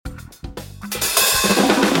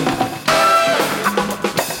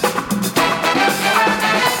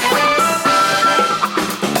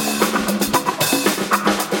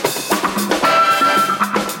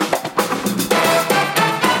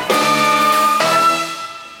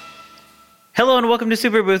Hello and welcome to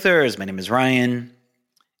Super Boothers. My name is Ryan.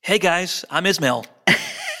 Hey guys, I'm Ismail.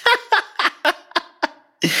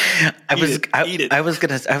 I was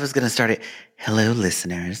gonna start it. Hello,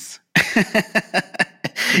 listeners.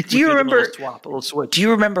 Do you remember? A little switch. Do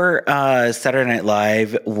you remember Saturday Night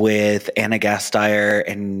Live with Anna Gasteyer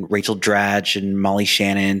and Rachel Dratch and Molly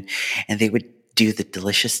Shannon, and they would do the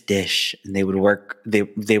delicious dish, and they would work.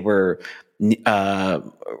 They were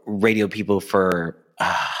radio people for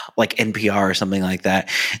like NPR or something like that,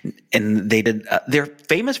 and they did. They're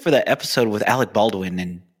famous for that episode with Alec Baldwin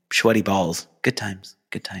and Sweaty Balls. Good times.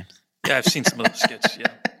 Good times. Yeah, I've seen some of those skits. Yeah,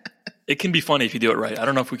 it can be funny if you do it right. I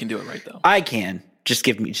don't know if we can do it right though. I can. Just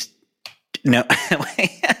give me no.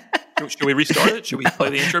 Should we restart it? Should we play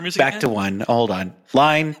the intro music Back again? to one. Hold on.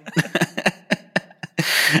 Line.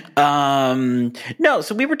 No,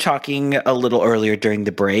 so we were talking a little earlier during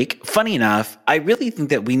the break. Funny enough, I really think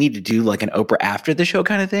that we need to do like an Oprah after the show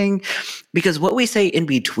kind of thing, because what we say in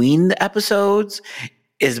between the episodes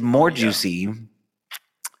is more juicy,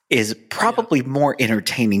 is probably more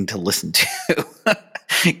entertaining to listen to.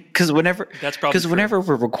 Because whenever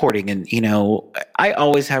we're recording, and I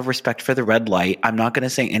always have respect for the red light. I'm not going to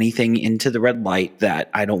say anything into the red light that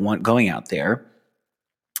I don't want going out there.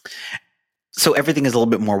 So everything is a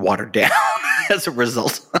little bit more watered down as a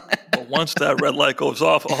result. But once that red light goes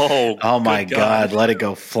off, oh my God, let it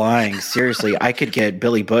go flying. Seriously, I could get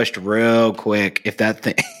Billy Bushed real quick if that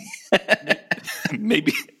thing.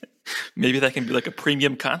 maybe that can be like a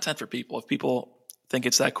premium content for people. If people think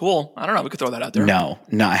it's that cool, I don't know. We could throw that out there. No,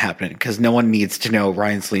 not happening, because no one needs to know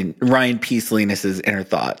Ryan P. Salinas' inner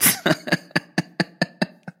thoughts.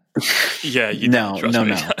 Yeah, no.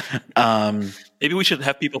 Maybe we should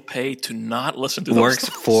have people pay to not listen to those. Works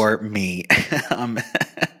for me.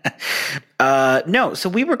 No, so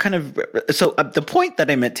we were the point that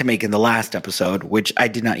I meant to make in the last episode, which I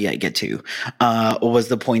did not yet get to, was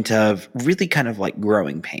the point of really kind of like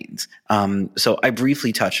growing pains. So I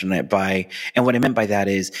briefly touched on it and what I meant by that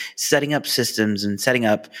is setting up systems and setting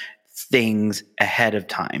up things ahead of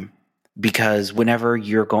time. Because whenever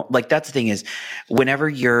you're going, like, that's the thing is, whenever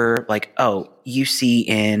you're like, oh, you see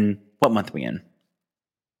in, what month are we in?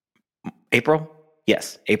 April?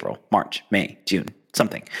 Yes, April, March, May, June,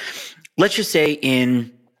 something. Let's just say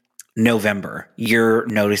in November, you're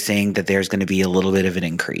noticing that there's going to be a little bit of an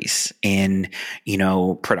increase in,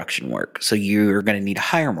 production work. So you're going to need to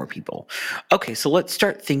hire more people. Okay, so let's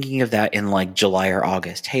start thinking of that in like July or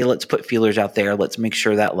August. Hey, let's put feelers out there. Let's make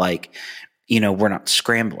sure that we're not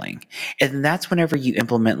scrambling. And that's whenever you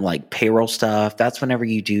implement like payroll stuff. That's whenever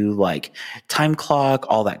you do like time clock,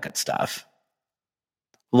 all that good stuff.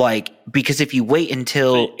 Like, because if you wait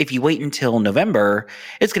until November,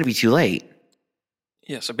 it's going to be too late.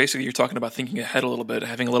 Yeah. So basically you're talking about thinking ahead a little bit,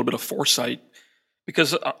 having a little bit of foresight,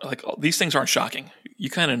 because these things aren't shocking. You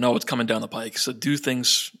kind of know what's coming down the pike. So do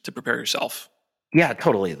things to prepare yourself. Yeah,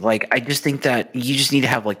 totally. Like, I just think that you just need to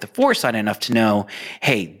have like the foresight enough to know,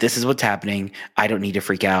 hey, this is what's happening. I don't need to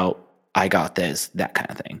freak out. I got this, that kind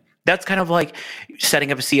of thing. That's kind of like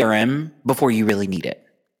setting up a CRM before you really need it,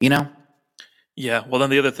 Yeah. Well, then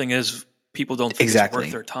the other thing is people don't think Exactly. it's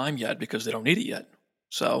worth their time yet because they don't need it yet.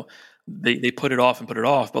 So they put it off and put it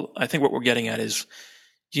off. But I think what we're getting at is,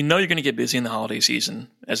 you're going to get busy in the holiday season,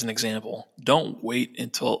 as an example. Don't wait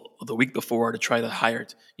until the week before to try to hire,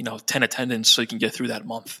 10 attendants so you can get through that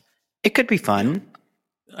month. It could be fun.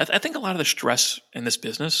 I think a lot of the stress in this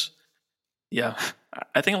business,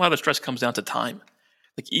 I think a lot of the stress comes down to time.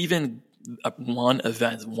 Like, even one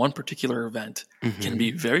particular event can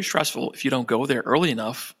be very stressful if you don't go there early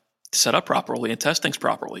enough to set up properly and test things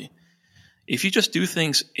properly. If you just do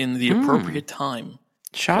things in the appropriate time,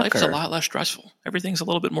 Shocker. life's a lot less stressful. Everything's a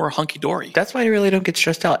little bit more hunky-dory. That's why I really don't get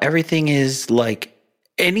stressed out. Everything is like,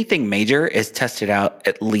 anything major is tested out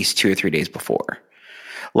at least 2 or 3 days before.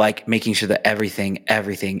 Like, making sure that everything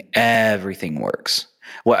works.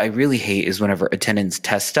 What I really hate is whenever attendants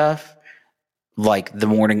test stuff like the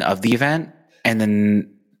morning of the event, and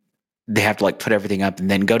then they have to like put everything up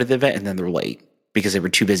and then go to the event, and then they're late because they were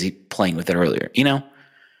too busy playing with it earlier, Yeah,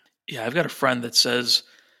 I've got a friend that says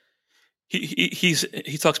he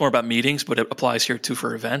talks more about meetings, but it applies here too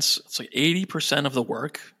for events. It's like 80% of the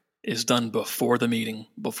work is done before the meeting,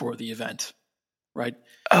 before the event, right?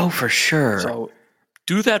 Oh, for sure. So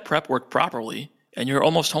do that prep work properly, and you're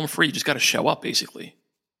almost home free. You just got to show up, basically.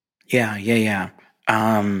 Yeah.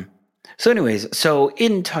 So anyways,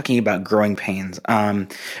 in talking about growing pains,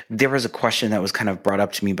 there was a question that was kind of brought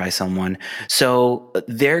up to me by someone. So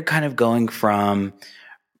they're kind of going from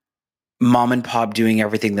mom and pop doing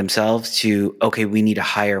everything themselves to, okay, we need to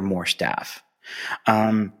hire more staff.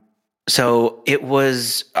 So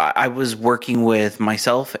I was working with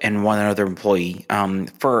myself and one other employee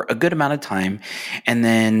for a good amount of time. And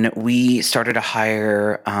then we started to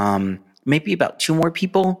hire maybe about two more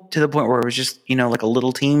people to the point where it was just, like a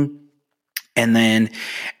little team. And then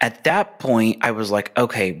at that point, I was like,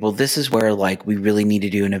 okay, well, this is where like we really need to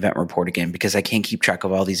do an event report again because I can't keep track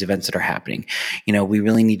of all these events that are happening. We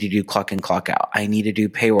really need to do clock in, clock out. I need to do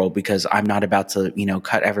payroll because I'm not about to,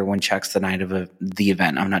 cut everyone checks the night of the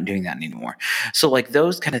event. I'm not doing that anymore. So like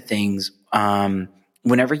those kind of things,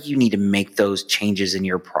 whenever you need to make those changes in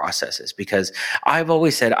your processes, because I've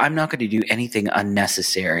always said I'm not going to do anything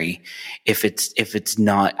unnecessary if it's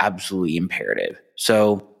not absolutely imperative.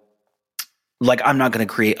 So like I'm not going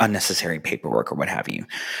to create unnecessary paperwork or what have you.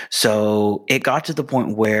 So it got to the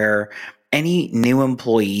point where any new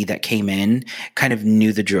employee that came in kind of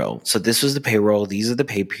knew the drill. So this was the payroll. These are the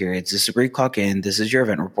pay periods. This is where you clock in. This is your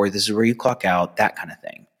event report. This is where you clock out, that kind of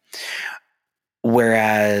thing.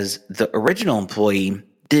 Whereas the original employee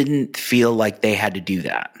didn't feel like they had to do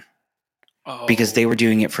that because they were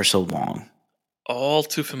doing it for so long. All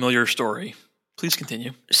too familiar story. Please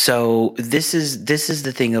continue. So this is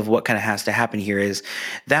the thing of what kind of has to happen here is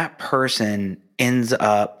that person ends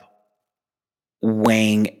up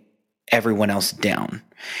weighing everyone else down.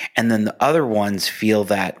 And then the other ones feel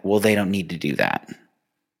that, well, they don't need to do that.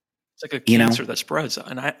 It's like a cancer that spreads.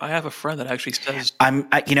 And I have a friend that actually says,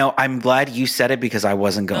 I'm glad you said it because I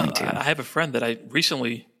wasn't going to. I have a friend that I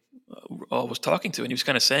recently was talking to, and he was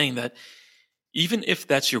kind of saying that even if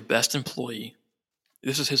that's your best employee,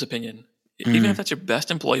 this is his opinion, even if that's your best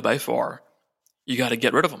employee by far, you got to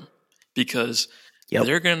get rid of them because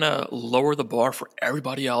they're going to lower the bar for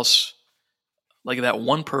everybody else. Like that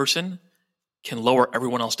one person can lower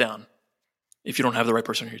everyone else down if you don't have the right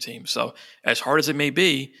person on your team. So as hard as it may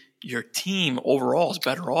be, your team overall is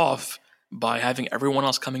better off by having everyone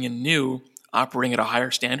else coming in new, operating at a higher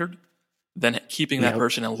standard than keeping that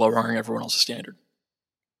person and lowering everyone else's standard.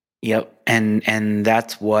 Yep. And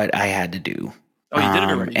that's what I had to do. Oh, you did it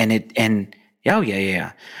already.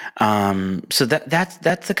 So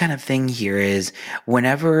that's the kind of thing here is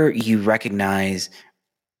whenever you recognize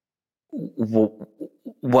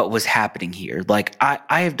what was happening here, like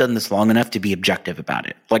I have done this long enough to be objective about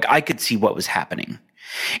it. Like I could see what was happening.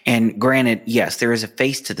 And granted, yes, there is a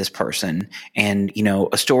face to this person and,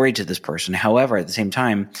 a story to this person. However, at the same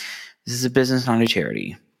time, this is a business, not a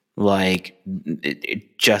charity. Like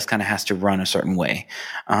it just kind of has to run a certain way.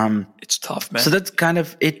 It's tough, man. So that's kind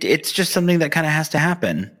of it. It's just something that kind of has to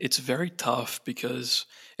happen. It's very tough because,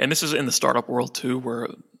 and this is in the startup world too, where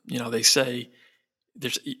they say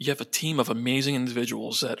you have a team of amazing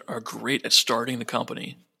individuals that are great at starting the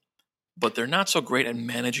company, but they're not so great at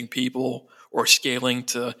managing people or scaling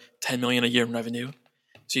to 10 million a year in revenue.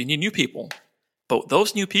 So you need new people, but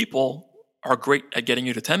those new people are great at getting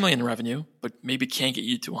you to 10 million in revenue, but maybe can't get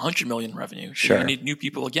you to 100 million in revenue. So sure. You need new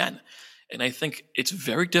people again. And I think it's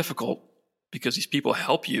very difficult because these people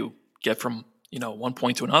help you get from, one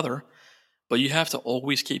point to another, but you have to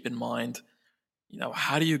always keep in mind,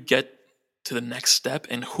 how do you get to the next step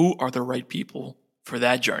and who are the right people for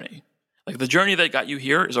that journey? Like the journey that got you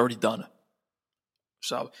here is already done.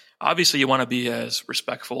 So obviously you want to be as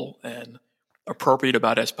respectful and appropriate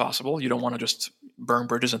about it as possible. You don't want to just burn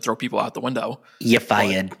bridges and throw people out the window. You're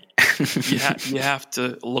fired. you have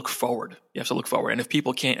to look forward. You have to look forward. And if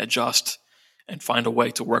people can't adjust and find a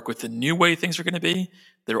way to work with the new way things are going to be,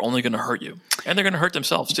 they're only going to hurt you. And they're going to hurt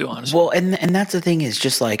themselves too, honestly. Well, and that's the thing is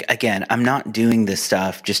just like, again, I'm not doing this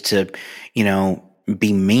stuff just to,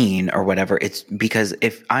 be mean or whatever. It's because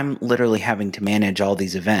if I'm literally having to manage all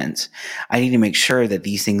these events, I need to make sure that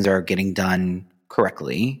these things are getting done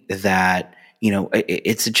correctly, that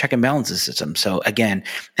it's a check and balances system. So again,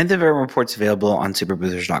 and the event report's available on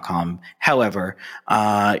superboozers.com. However,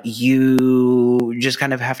 you just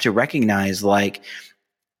kind of have to recognize, like,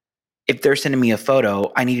 if they're sending me a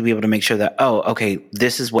photo, I need to be able to make sure that, okay,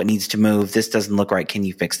 this is what needs to move. This doesn't look right. Can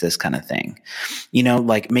you fix this kind of thing?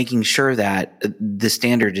 Like making sure that the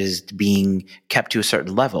standard is being kept to a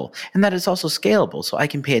certain level and that it's also scalable. So I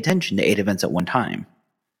can pay attention to 8 events at one time.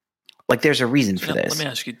 Like there's a reason for this. Let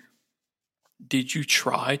me ask you, did you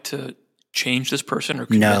try to change this person or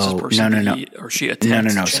convince this person no. Or she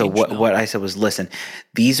attempts No. to So change? what I said was, listen,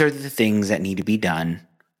 these are the things that need to be done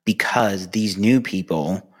because these new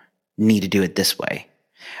people need to do it this way.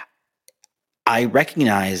 I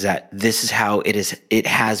recognize that this is how it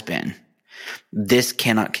has been. This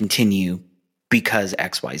cannot continue because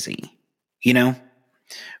XYZ,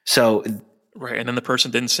 So right, and then the person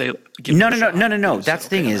didn't say no. That's the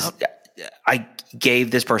thing is, I gave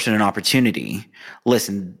this person an opportunity.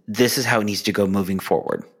 Listen, this is how it needs to go moving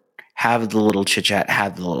forward. have the little chit chat,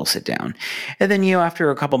 have the little sit down. And then, after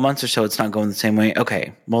a couple months or so, it's not going the same way.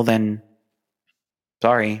 Okay, well then,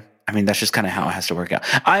 sorry. I mean, that's just kind of how it has to work out.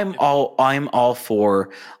 I'm all for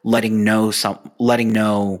letting know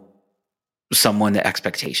someone the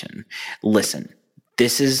expectation. Listen,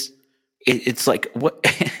 this is it's like what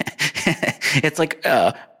it's like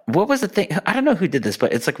what was the thing? I don't know who did this,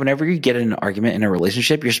 but it's like whenever you get in an argument in a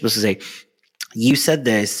relationship, you're supposed to say, you said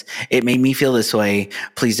this, it made me feel this way,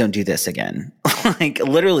 please don't do this again. Like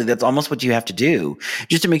literally, that's almost what you have to do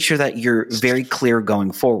just to make sure that you're very clear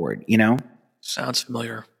going forward, Sounds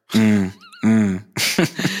familiar. Mm.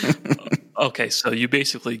 Okay, so you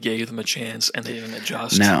basically gave them a chance and they didn't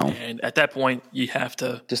adjust. No. And at that point, you have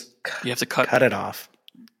to cut it off.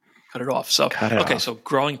 Cut it off. So so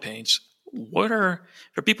growing pains. What are,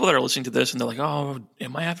 for people that are listening to this and they're like, oh,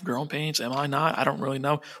 am I having growing pains? Am I not? I don't really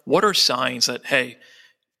know. What are signs that, hey,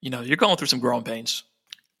 you're going through some growing pains?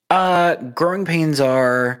 Growing pains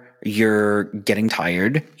are you're getting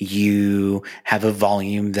tired. You have a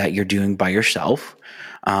volume that you're doing by yourself.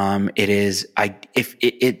 It is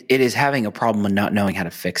having a problem and not knowing how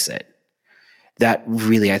to fix it. That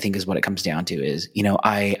really, I think, is what it comes down to. Is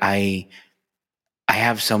I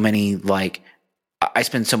have so many I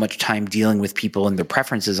spend so much time dealing with people and their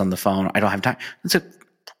preferences on the phone. I don't have time. That's a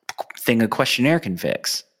thing a questionnaire can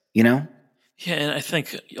fix. Yeah, and I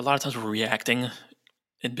think a lot of times we're reacting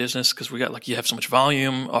in business because we got you have so much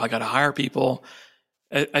volume. Oh, I got to hire people.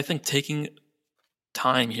 I think taking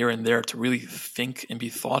time here and there to really think and be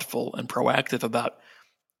thoughtful and proactive about,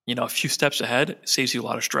 a few steps ahead saves you a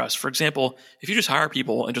lot of stress. For example, if you just hire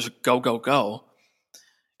people and just go,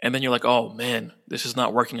 and then you're like, oh man, this is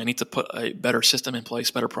not working. I need to put a better system in place,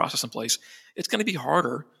 better process in place. It's going to be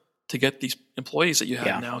harder to get these employees that you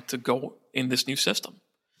have now to go in this new system.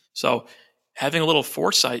 So having a little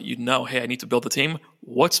foresight, hey, I need to build the team.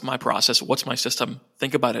 What's my process? What's my system?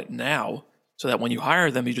 Think about it now so that when you hire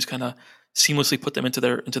them, you just kind of seamlessly put them into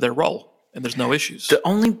their role and there's no issues.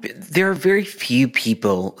 There are very few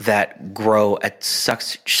people that grow at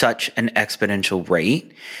such an exponential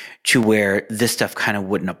rate to where this stuff kind of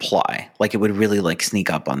wouldn't apply. Like it would really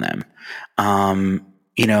sneak up on them.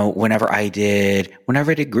 Whenever I did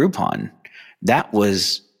Groupon,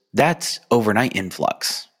 that's overnight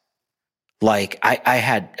influx.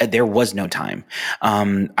 There was no time.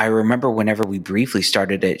 I remember whenever we briefly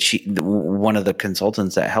started it, one of the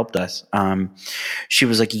consultants that helped us, she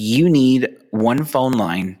was like, you need one phone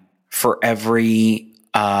line for every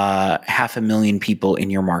 500,000 people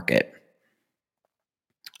in your market.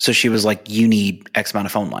 So she was like, you need X amount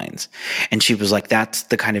of phone lines. And she was like, that's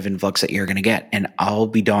the kind of influx that you're going to get. And I'll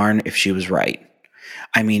be darned if she was right.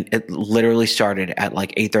 I mean, it literally started at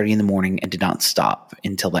 8:30 in the morning and did not stop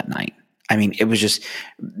until that night. I mean, it was just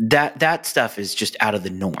that stuff is just out of the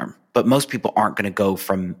norm, but most people aren't going to go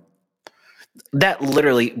from that.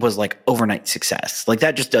 Literally was overnight success.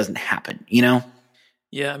 That just doesn't happen,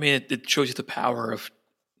 Yeah. I mean, it shows you the power of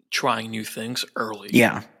trying new things early.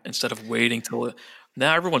 Yeah. Instead of waiting till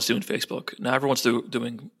now everyone's doing Facebook. Now everyone's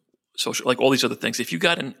doing social, all these other things. If you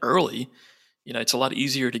got in early, it's a lot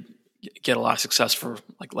easier to get a lot of success for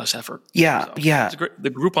less effort. Yeah. So, yeah. The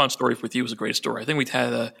Groupon story with you was a great story. I think we'd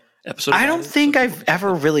had a episode. I don't think I've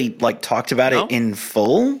ever really talked about it in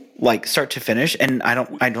full, start to finish, and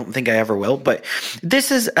I don't think I ever will. But this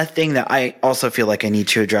is a thing that I also feel like I need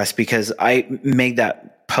to address because I made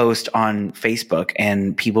that post on Facebook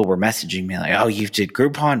and people were messaging me like, "Oh, you did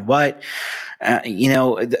Groupon? What?"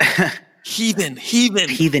 Heathen.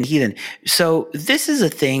 So this is a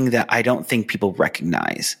thing that I don't think people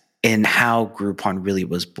recognize in how Groupon really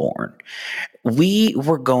was born. We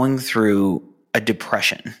were going through a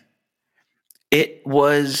depression. It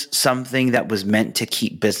was something that was meant to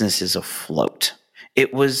keep businesses afloat.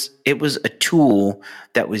 It was a tool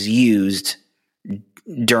that was used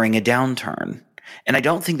during a downturn. And I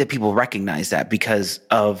don't think that people recognize that because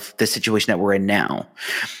of the situation that we're in now.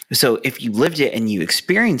 So if you lived it and you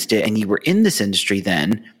experienced it and you were in this industry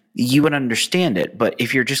then, you would understand it. But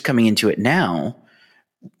if you're just coming into it now,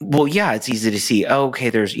 well, yeah, it's easy to see, oh, okay,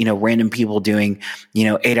 there's, random people doing,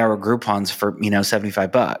 8-hour Groupons for,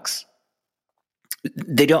 $75.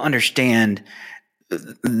 They don't understand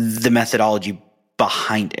the methodology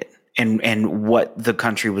behind it and what the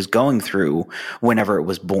country was going through whenever it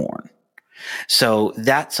was born. So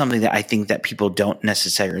that's something that I think that people don't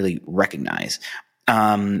necessarily recognize.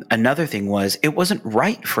 Another thing was it wasn't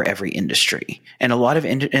right for every industry, and a lot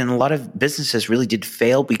of businesses really did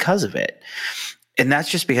fail because of it. And that's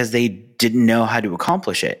just because they didn't know how to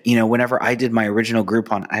accomplish it. Whenever I did my original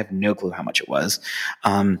Groupon, I have no clue how much it was.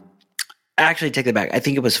 actually take that back. I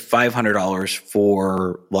think it was $500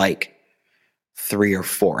 for like 3 or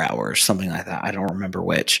 4 hours, something like that. I don't remember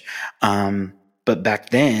which. But back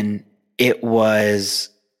then it was,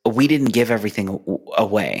 we didn't give everything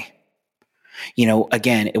away.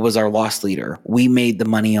 Again, it was our loss leader. We made the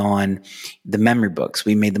money on the memory books.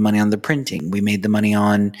 We made the money on the printing. We made the money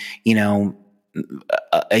on,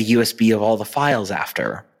 a USB of all the files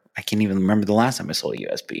after. I can't even remember the last time I sold a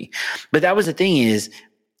USB. But that was the thing is,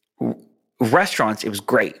 restaurants, it was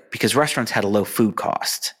great because restaurants had a low food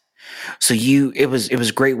cost. So it was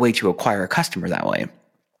a great way to acquire a customer that way.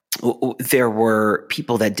 There were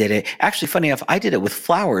people that did it. Actually, funny enough, I did it with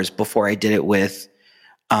flowers before I did it with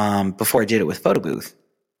Photo Booth.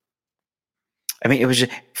 I mean, it was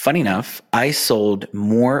just funny enough. I sold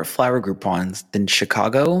more flower Groupons than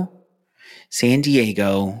Chicago, San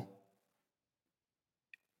Diego,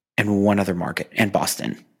 and one other market, and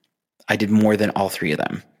Boston. I did more than all three of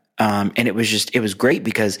them. And it was great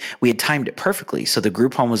because we had timed it perfectly. So the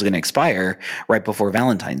Groupon was going to expire right before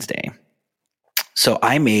Valentine's Day. So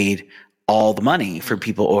I made all the money for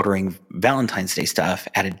people ordering Valentine's Day stuff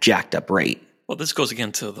at a jacked up rate. Well, this goes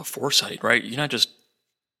again to the foresight, right? You're not just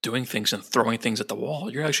doing things and throwing things at the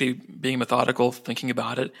wall. You're actually being methodical, thinking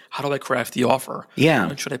about it. How do I craft the offer? Yeah.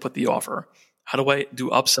 When should I put the offer? How do I do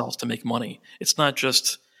upsells to make money? It's not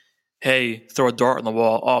just, hey, throw a dart on the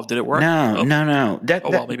wall. Oh, did it work? No.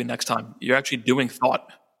 Well, maybe next time. You're actually doing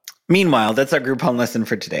thought. Meanwhile, that's our Groupon lesson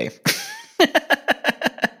for today.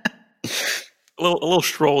 A little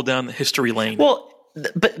stroll down the history lane. Well,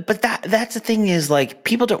 but that's the thing is, like,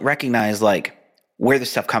 people don't recognize like where the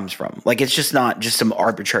stuff comes from. Like, it's just not just some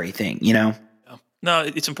arbitrary thing, No,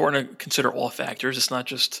 it's important to consider all factors. It's not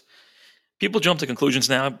just people jump to conclusions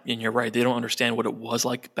now, and you're right. They don't understand what it was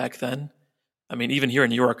like back then. I mean, even here in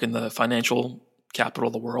New York, in the financial capital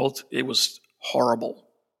of the world, it was horrible.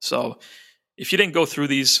 So if you didn't go through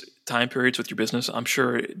these time periods with your business, I'm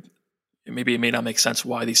sure maybe it may not make sense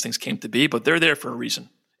why these things came to be, but they're there for a reason.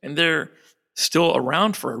 And they're still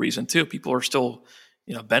around for a reason too. People are still,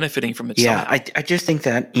 benefiting from it. Yeah, I just think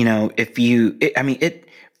that,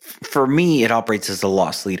 for me, it operates as a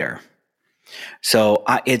loss leader. So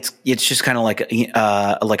it's just kind of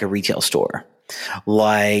like a retail store.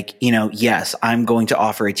 Like, yes, I'm going to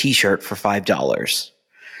offer a t-shirt for $5.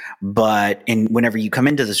 But whenever you come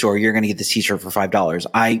into the store, you're going to get this t-shirt for $5.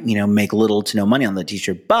 I, make little to no money on the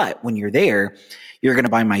t-shirt. But when you're there, you're going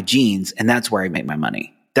to buy my jeans, and that's where I make my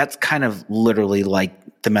money. That's kind of literally like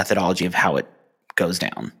the methodology of how it goes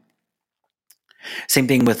down. Same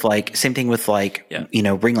thing with ring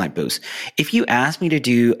light booths. If you ask me to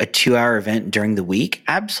do a 2-hour event during the week,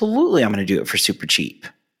 absolutely, I'm going to do it for super cheap.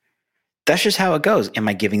 That's just how it goes. Am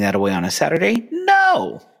I giving that away on a Saturday?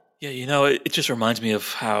 No. Yeah, it just reminds me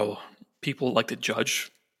of how people like to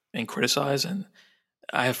judge and criticize. And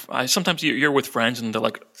I sometimes you're with friends and they're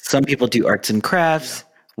like, some people do arts and crafts. Yeah,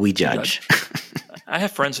 we judge. I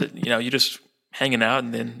have friends that, you just hanging out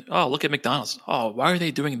and then, oh, look at McDonald's. Oh, why are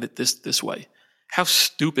they doing this way? How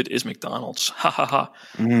stupid is McDonald's? Ha ha ha.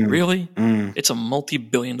 Really? It's a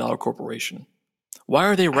multi-billion-dollar corporation. Why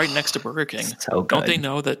are they right next to Burger King? So don't they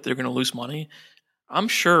know that they're going to lose money? I'm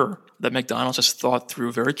sure that McDonald's has thought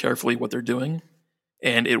through very carefully what they're doing,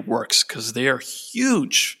 and it works because they are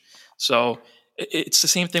huge. So it's the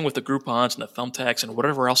same thing with the Groupons and the Thumbtacks and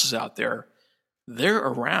whatever else is out there. They're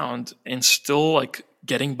around and still like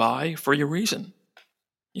getting by for a reason.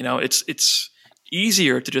 It's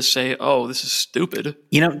easier to just say, "Oh, this is stupid."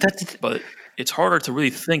 But it's harder to really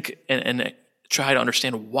think and try to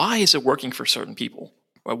understand why is it working for certain people,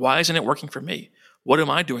 or why isn't it working for me? What am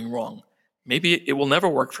I doing wrong? Maybe it will never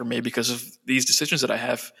work for me because of these decisions that I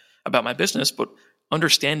have about my business. But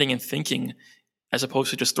understanding and thinking, as opposed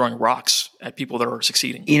to just throwing rocks at people that are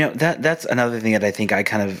succeeding. That's another thing that I think I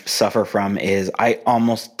kind of suffer from is I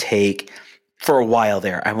almost take. For a while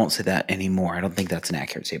there, I won't say that anymore. I don't think that's an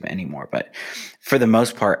accurate statement anymore. But for the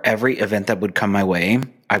most part, every event that would come my way,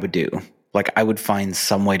 I would do. Like, I would find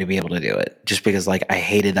some way to be able to do it just because, like, I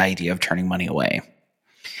hated the idea of turning money away.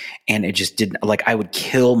 And it just didn't, like, I would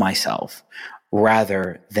kill myself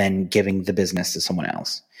rather than giving the business to someone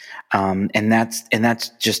else. And that's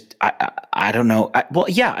just, I don't know. I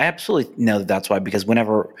absolutely know that's why, because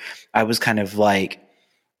whenever I was kind of like,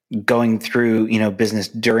 going through, business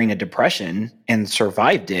during a depression and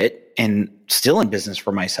survived it and still in business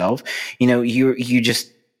for myself, you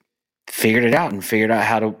just figured it out and figured out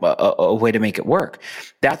how to, a way to make it work.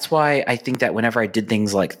 That's why I think that whenever I did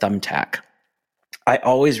things like Thumbtack, I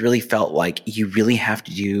always really felt like you really have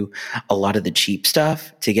to do a lot of the cheap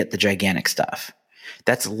stuff to get the gigantic stuff.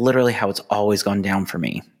 That's literally how it's always gone down for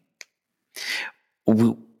me.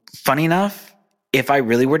 funny enough, if I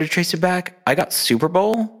really were to trace it back, I got Super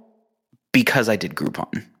Bowl because I did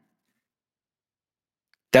Groupon.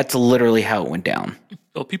 That's literally how it went down.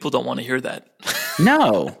 Well, people don't want to hear that.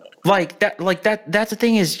 No, that's the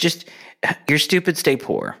thing is just you're stupid, stay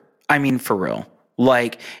poor. I mean, for real.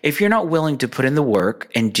 Like, if you're not willing to put in the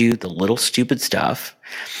work and do the little stupid stuff,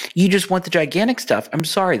 you just want the gigantic stuff. I'm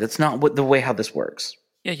sorry, that's not the way how this works.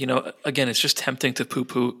 Yeah, again, it's just tempting to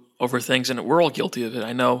poo-poo over things, and we're all guilty of it.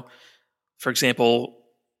 I know, for example,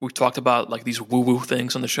 we talked about like these woo-woo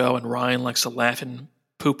things on the show, and Ryan likes to laugh and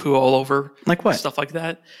poo-poo all over. Like what? Stuff like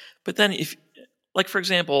that. But then for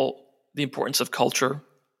example, the importance of culture.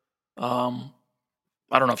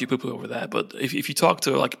 I don't know if you poo-poo over that, but if you talk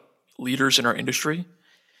to like leaders in our industry,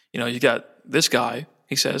 you got this guy,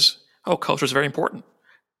 he says, oh, culture is very important.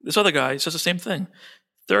 This other guy says the same thing.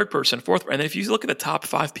 Third person, fourth, and if you look at the top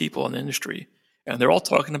 5 people in the industry, and they're all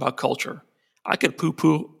talking about culture, I could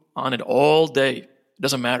poo-poo on it all day. It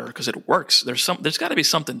doesn't matter because it works. There's got to be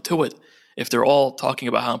something to it if they're all talking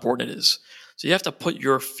about how important it is. So you have to put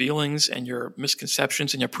your feelings and your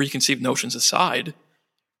misconceptions and your preconceived notions aside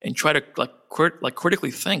and try to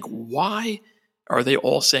critically think, why are they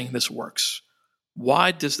all saying this works?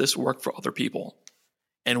 Why does this work for other people?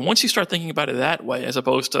 And once you start thinking about it that way, as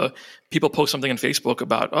opposed to people post something on Facebook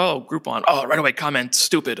about, oh, Groupon, oh, right away comment,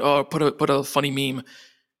 stupid, oh, put a funny meme.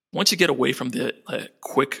 Once you get away from the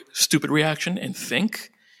quick, stupid reaction and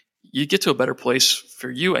think, you get to a better place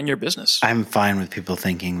for you and your business. I'm fine with people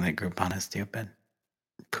thinking that Groupon is stupid.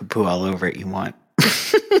 Poo-poo all over it you want.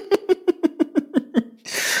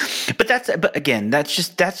 But again, that's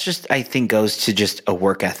just I think goes to just a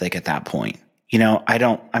work ethic at that point.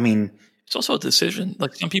 It's also a decision.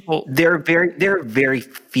 Like some people, there are very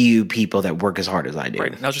few people that work as hard as I do.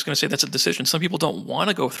 Right. And I was just going to say that's a decision. Some people don't want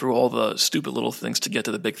to go through all the stupid little things to get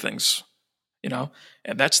to the big things, and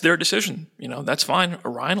that's their decision. That's fine.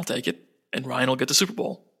 Ryan will take it, and Ryan will get the Super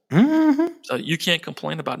Bowl. Mm-hmm. So you can't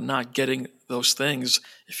complain about not getting those things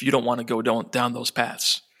if you don't want to go down those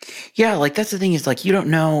paths. Yeah, like that's the thing is like you don't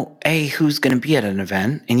know who's going to be at an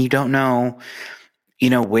event, and you don't know,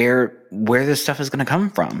 where this stuff is going to come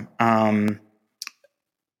from.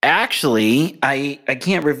 Actually, I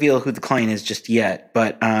can't reveal who the client is just yet,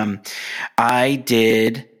 but I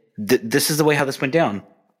did. This is the way how this went down.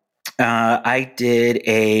 I did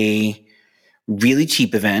a really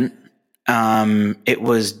cheap event. It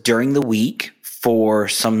was during the week for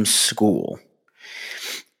some school.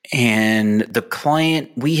 And the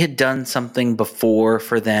client, we had done something before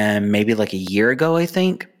for them, maybe like a year ago, I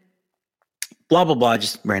think. Blah, blah, blah,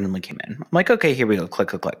 just randomly came in. I'm like, okay, here we go. Click,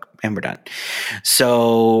 click, click. And we're done.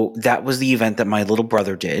 So that was the event that my little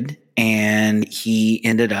brother did. And he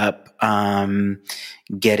ended up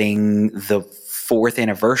getting the 4th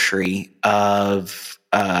anniversary of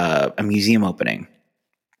a museum opening.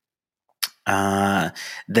 Then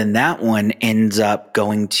that one ends up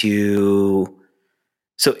going to...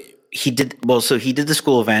 So he did the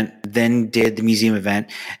school event, then did the museum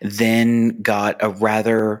event, then got a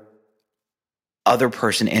rather other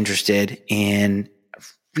person interested in a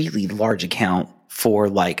really large account for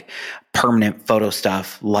like permanent photo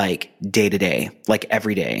stuff, like day to day, like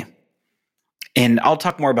every day. And I'll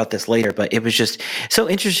talk more about this later, but it was just so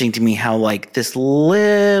interesting to me how like this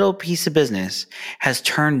little piece of business has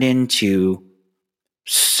turned into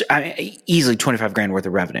easily 25 grand worth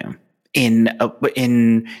of revenue in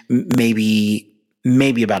maybe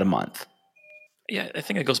about a month. Yeah, I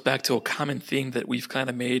think it goes back to a common theme that we've kind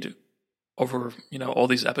of made over, all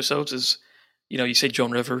these episodes is, you say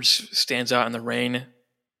Joan Rivers stands out in the rain.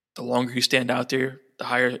 The longer you stand out there, the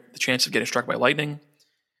higher the chance of getting struck by lightning.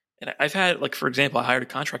 And I've had, like, for example, I hired a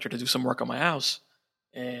contractor to do some work on my house,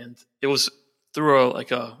 and it was through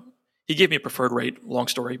he gave me a preferred rate, long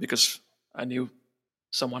story, because I knew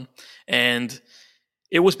someone, and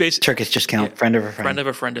it was basically Turkish discount, friend of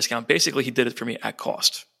a friend discount. Basically, he did it for me at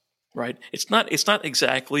cost, right? It's not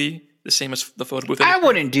exactly the same as the photo booth. I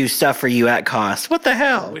wouldn't do stuff for you at cost. What the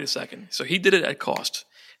hell? Wait a second. So he did it at cost,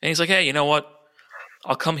 and he's like, "Hey, you know what?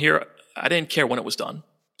 I'll come here." I didn't care when it was done.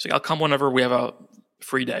 He's like, "I'll come whenever we have a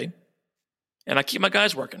free day," and I keep my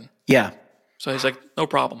guys working. Yeah. So he's like, "No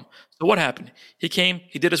problem." So what happened? He came.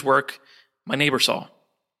 He did his work. My neighbor saw.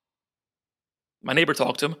 My neighbor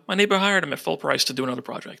talked to him. My neighbor hired him at full price to do another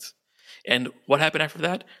project. And what happened after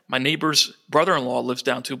that? My neighbor's brother-in-law lives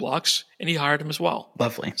down 2 blocks, and he hired him as well.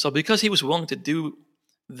 Lovely. So because he was willing to do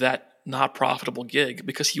that not profitable gig,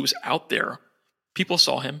 because he was out there, people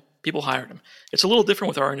saw him, people hired him. It's a little different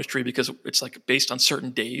with our industry because it's like based on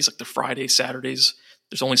certain days, like the Fridays, Saturdays.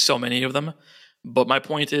 There's only so many of them. But my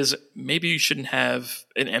point is, maybe you shouldn't have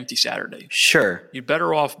an empty Saturday. Sure. You're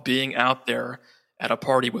better off being out there at a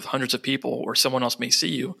party with hundreds of people where someone else may see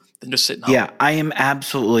you than just sitting home. Yeah, I am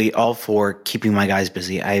absolutely all for keeping my guys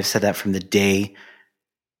busy. I have said that from the day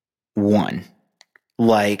one.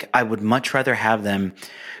 Like, I would much rather have them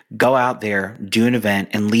go out there, do an event,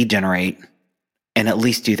 and lead generate, and at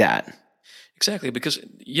least do that. Exactly, because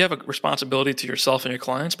you have a responsibility to yourself and your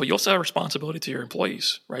clients, but you also have a responsibility to your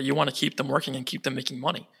employees, right? You want to keep them working and keep them making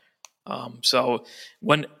money. So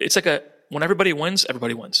when everybody wins,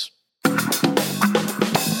 everybody wins.